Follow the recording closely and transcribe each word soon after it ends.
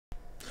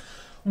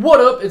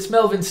What up, it's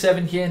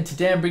Melvin7 here, and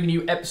today I'm bringing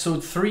you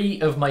episode 3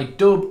 of my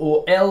Dub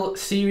or L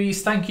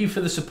series. Thank you for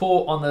the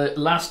support on the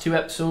last 2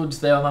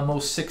 episodes. They are my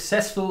most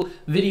successful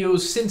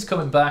videos since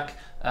coming back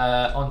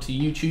onto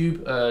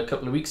YouTube a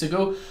couple of weeks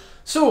ago.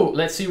 So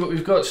let's see what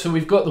we've got. So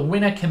we've got the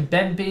winner,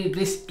 Kimpembe.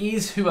 This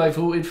is who I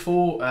voted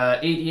for.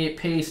 88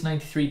 pace,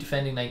 93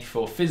 defending,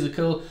 94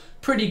 physical.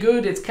 Pretty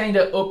good. It's kind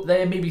of up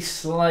there, maybe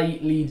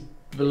slightly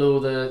below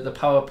the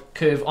power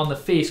curve on the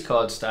face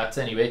card stats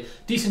anyway.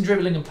 Decent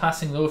dribbling and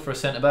passing though for a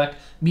centre back.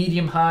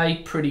 Medium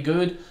high, pretty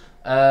good.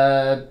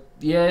 Yeah,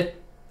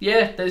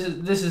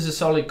 this is a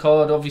solid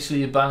card.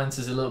 Obviously the balance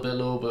is a little bit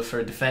low, but for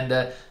a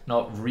defender,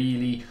 not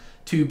really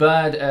too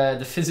bad.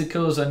 The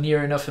physicals are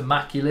near enough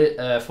immaculate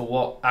for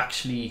what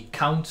actually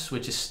counts,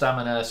 which is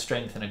stamina,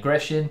 strength and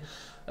aggression.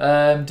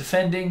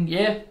 Defending,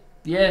 yeah,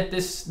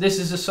 this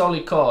is a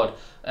solid card.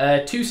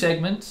 2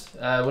 segments.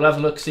 We'll have a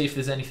look, see if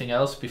there's anything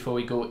else before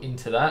we go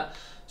into that.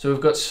 So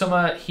we've got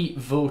Summer Heat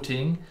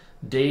Voting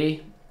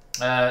Day.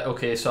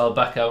 Okay, so I'll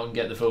back out and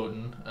get the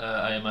voting,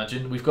 I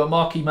imagine. We've got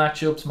marquee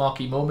matchups,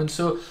 marquee moments.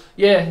 So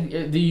yeah,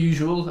 the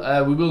usual.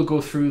 We will go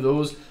through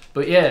those.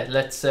 But yeah,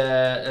 let's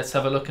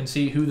have a look and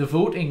see who the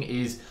voting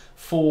is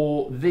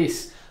for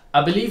this.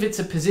 I believe it's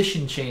a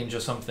position change or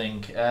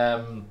something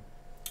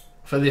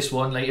for this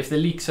one. Like if the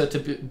leaks are to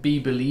be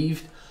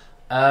believed.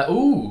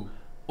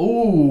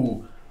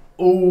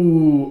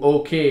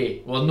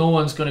 Okay. Well, no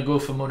one's going to go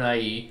for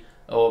Meunier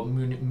or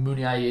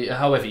Meunier,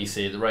 however you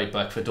say it, the right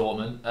back for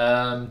Dortmund.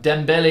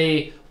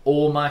 Dembele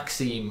or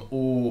Maxim.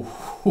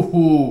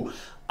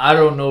 I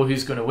don't know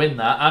who's going to win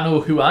that. I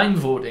know who I'm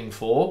voting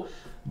for,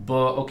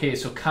 but okay.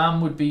 So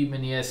Cam would be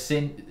Meunier.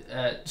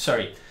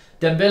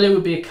 Dembele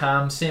would be a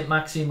Cam.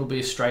 Saint-Maxim will be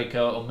a striker,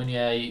 or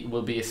Meunier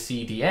will be a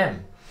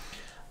CDM.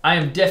 I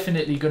am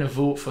definitely going to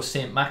vote for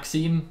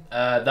Saint-Maxim.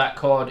 That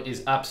card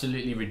is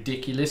absolutely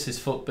ridiculous. His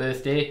 4th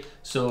birthday,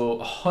 so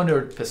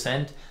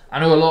 100%. I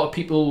know a lot of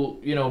people,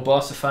 you know,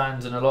 Barca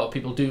fans, and a lot of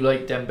people do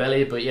like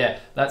Dembele, but yeah,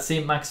 that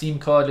Saint-Maxim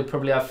card will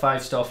probably have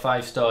 5-star,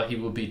 5-star. He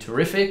will be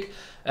terrific.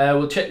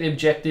 We'll check the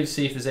objectives,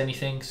 see if there's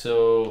anything.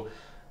 So,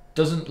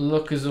 doesn't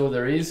look as though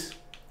there is.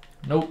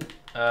 Nope.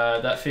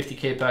 That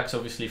 50k pack's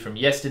obviously from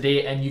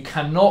yesterday, and you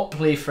cannot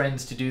play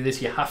friends to do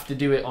this. You have to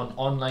do it on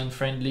online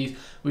friendlies,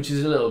 which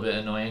is a little bit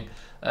annoying.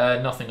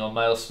 Nothing on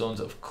milestones,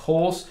 of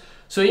course.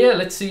 So yeah,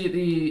 let's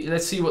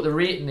see what the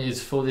rating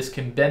is for this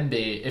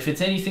Kimpembe. If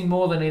it's anything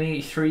more than an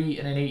 83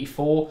 and an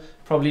 84,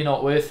 probably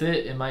not worth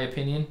it in my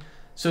opinion.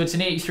 So it's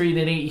an 83 and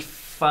an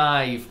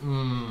 85.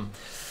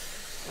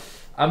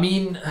 I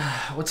mean,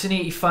 what's an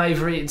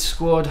 85 rated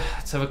squad?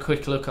 Let's have a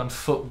quick look on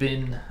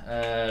Footbin,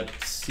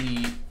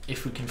 see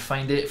if we can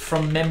find it.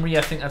 From memory,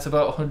 I think that's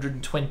about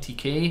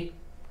 120k.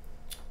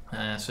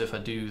 So if I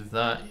do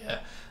that, yeah,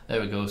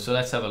 there we go. So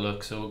let's have a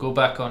look. So we'll go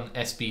back on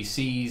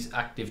SBC's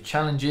active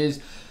challenges,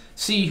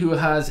 see who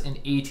has an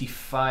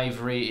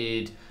 85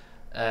 rated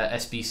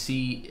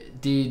SBC.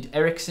 Did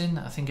Ericsson?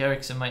 I think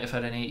Ericsson might have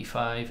had an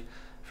 85.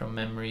 From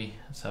memory,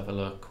 let's have a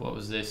look. What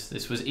was this?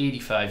 This was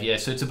 85, yeah.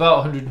 So it's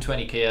about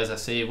 120k, as I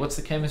say. What's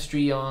the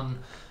chemistry on?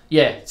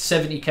 Yeah,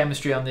 70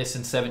 chemistry on this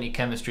and 70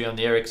 chemistry on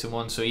the Ericsson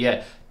one. So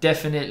yeah,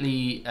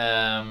 definitely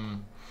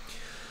gonna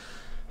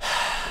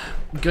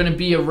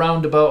be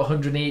around about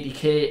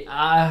 180k.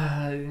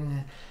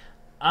 I'm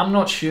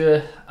not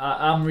sure.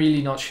 I'm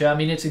really not sure. I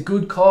mean, it's a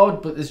good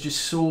card, but there's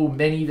just so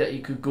many that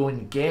you could go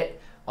and get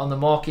on the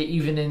market.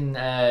 Even in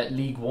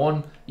League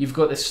 1, you've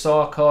got the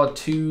star card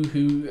too,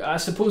 who I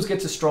suppose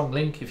gets a strong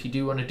link if you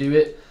do want to do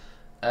it.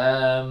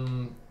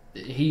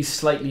 He's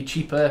slightly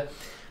cheaper.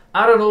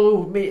 I don't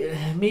know,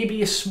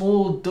 maybe a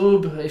small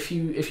dub if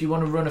you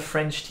want to run a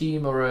French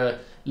team or a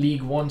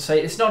League 1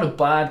 site. It's not a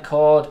bad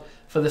card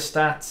for the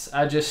stats.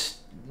 I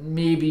just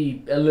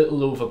maybe a little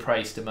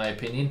overpriced in my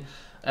opinion.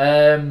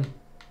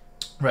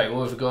 Right,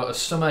 well, we've got a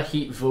Summer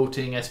Heat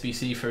Voting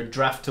SBC for a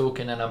draft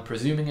token, and I'm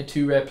presuming a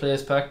 2 rare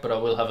players pack, but I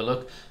will have a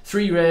look.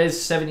 3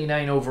 rares,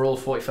 79 overall,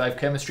 45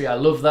 chemistry. I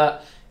love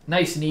that.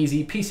 Nice and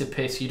easy, piece of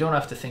piss. You don't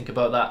have to think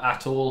about that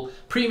at all.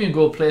 Premium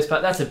gold players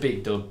pack, that's a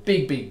big dub.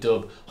 Big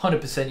dub.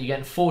 100%. You're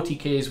getting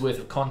 40k's worth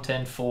of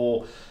content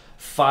for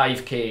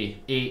 5k,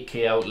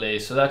 8k outlay,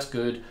 so that's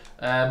good.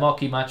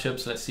 Marquee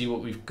matchups, let's see what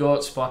we've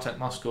got. Spartak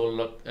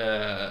Moscow,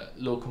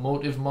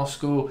 Lokomotiv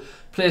Moscow.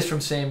 Players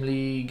from same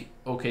league.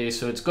 Okay,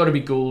 so it's got to be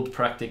gold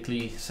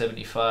practically,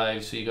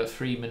 75. So you got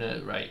 3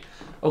 minute, right?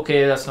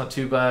 Okay, that's not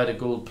too bad. A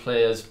gold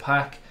players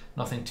pack,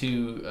 nothing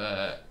too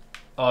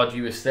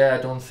arduous there, I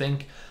don't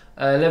think.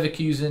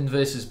 Leverkusen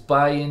versus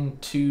Bayern,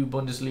 2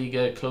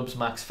 Bundesliga clubs,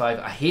 max 5.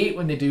 I hate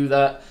when they do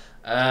that.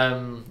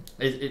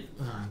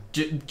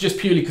 Just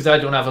purely because I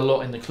don't have a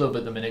lot in the club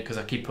at the minute, because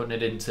I keep putting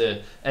it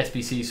into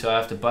SBC, so I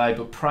have to buy.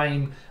 But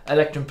Prime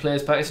Electrum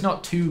players pack, it's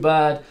not too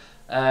bad.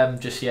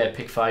 Just yeah,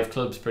 pick 5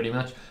 clubs pretty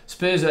much.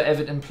 Spurs or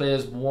Everton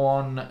players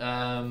 1.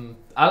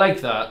 I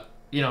like that.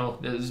 You know,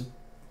 there's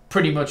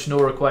pretty much no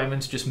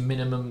requirements, just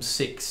minimum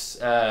 6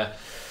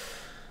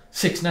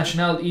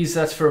 nationalities.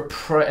 That's for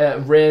a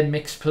rare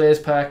mixed players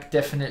pack.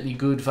 Definitely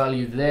good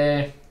value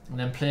there. And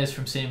then players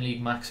from same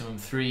league, maximum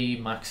 3,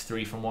 max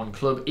 3 from one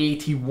club.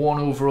 81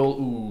 overall,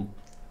 ooh,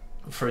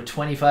 for a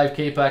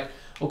 25k pack.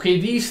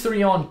 Okay, these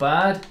 3 aren't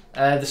bad.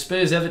 The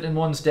Spurs-Everton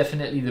one's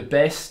definitely the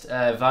best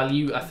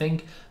value, I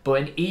think.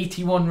 But an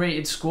 81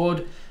 rated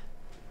squad,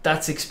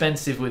 that's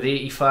expensive with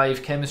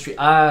 85 chemistry.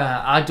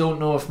 I don't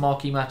know if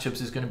marquee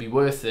matchups is going to be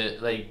worth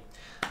it. Like,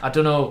 I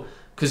don't know,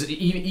 because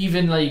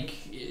even like,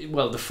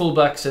 well, the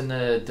fullbacks and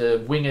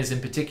the wingers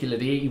in particular,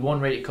 the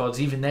 81 rated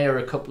cards, even they are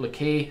a couple of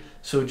K.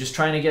 So just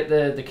trying to get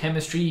the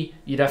chemistry,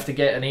 you'd have to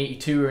get an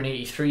 82 or an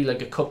 83,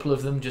 like a couple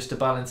of them just to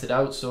balance it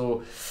out.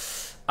 So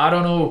I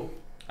don't know.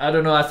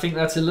 I think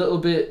that's a little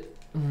bit.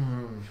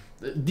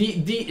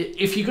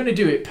 If you're going to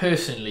do it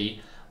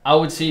personally, I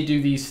would say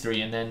do these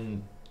 3, and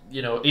then,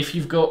 you know, if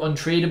you've got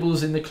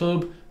untradables in the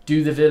club,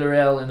 do the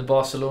Villarreal and the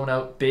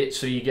Barcelona bit,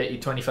 so you get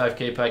your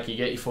 25k pack, you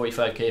get your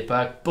 45k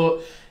pack.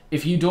 But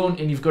if you don't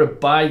and you've got to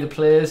buy the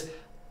players,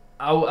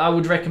 I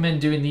would recommend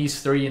doing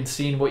these 3 and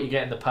seeing what you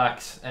get in the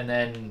packs, and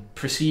then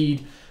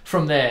proceed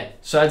from there.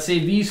 So I'd say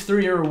these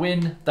 3 are a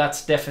win.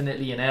 That's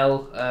definitely an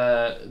L,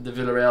 the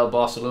Villarreal,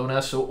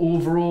 Barcelona. So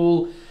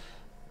overall,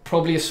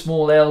 probably a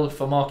small L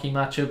for marquee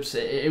matchups.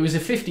 It was a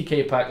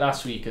 50k pack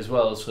last week as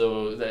well,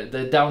 so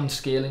they're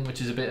downscaling, which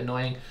is a bit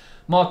annoying.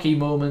 Marquee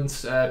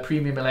moments,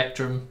 premium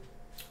electrum.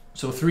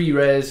 So 3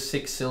 rares,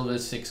 6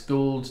 silvers, 6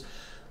 golds,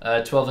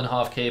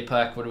 12.5k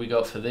pack. What do we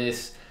got for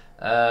this?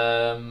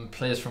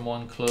 Players from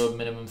one club,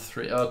 minimum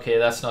 3. Okay,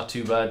 that's not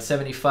too bad.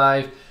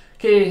 75.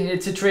 Okay,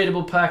 it's a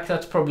tradable pack.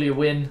 That's probably a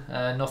win.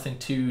 Nothing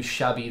too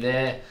shabby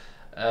there.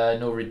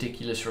 No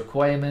ridiculous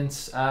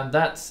requirements. And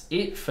that's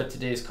it for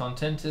today's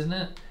content, isn't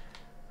it?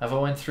 Have I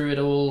went through it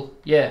all?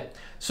 Yeah.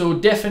 So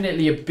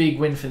definitely a big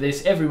win for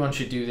this. Everyone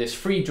should do this.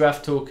 Free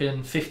draft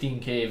token,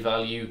 15k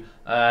value,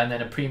 and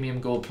then a premium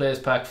gold players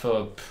pack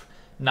for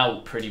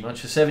now pretty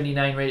much. A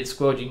 79 rated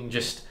squad. You can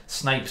just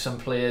snipe some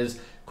players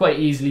quite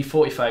easily.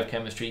 45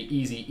 chemistry,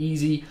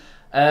 easy.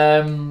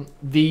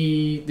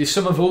 The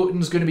summer voting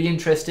is going to be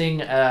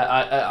interesting.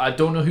 I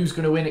don't know who's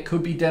going to win. It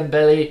could be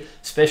Dembele,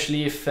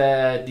 especially if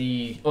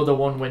the other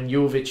one, when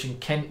Jovic and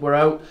Kent were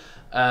out.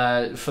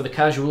 For the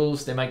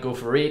casuals, they might go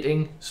for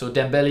rating, so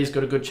Dembele's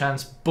got a good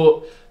chance.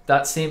 But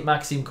that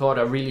Saint-Maxim card,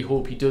 I really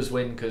hope he does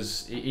win,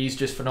 because he's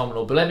just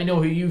phenomenal. But let me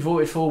know who you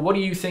voted for. What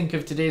do you think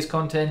of today's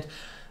content?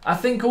 I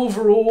think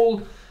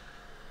overall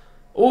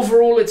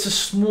it's a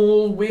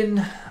small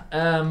win.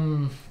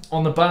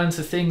 On the balance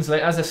of things,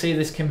 like as I say,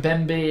 this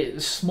Kimpembe,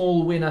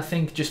 small win, I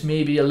think, just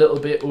maybe a little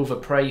bit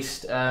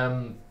overpriced.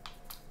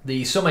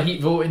 The Summer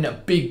Heat voting, a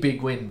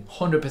big win,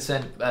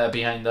 100%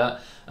 behind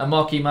that. And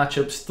marquee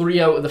matchups, 3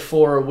 out of the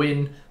 4 are a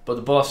win, but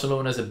the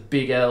Barcelona's a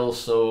big L,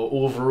 so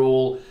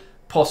overall,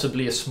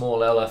 possibly a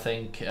small L, I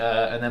think.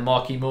 And then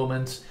marquee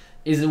moments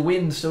is a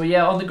win. So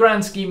yeah, on the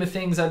grand scheme of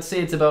things, I'd say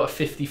it's about a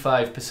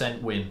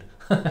 55% win.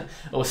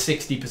 Or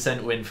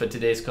 60% win for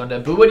today's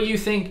content. But what do you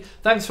think?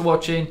 Thanks for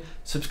watching.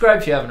 Subscribe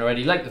if you haven't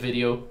already. Like the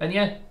video. And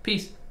yeah,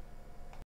 peace.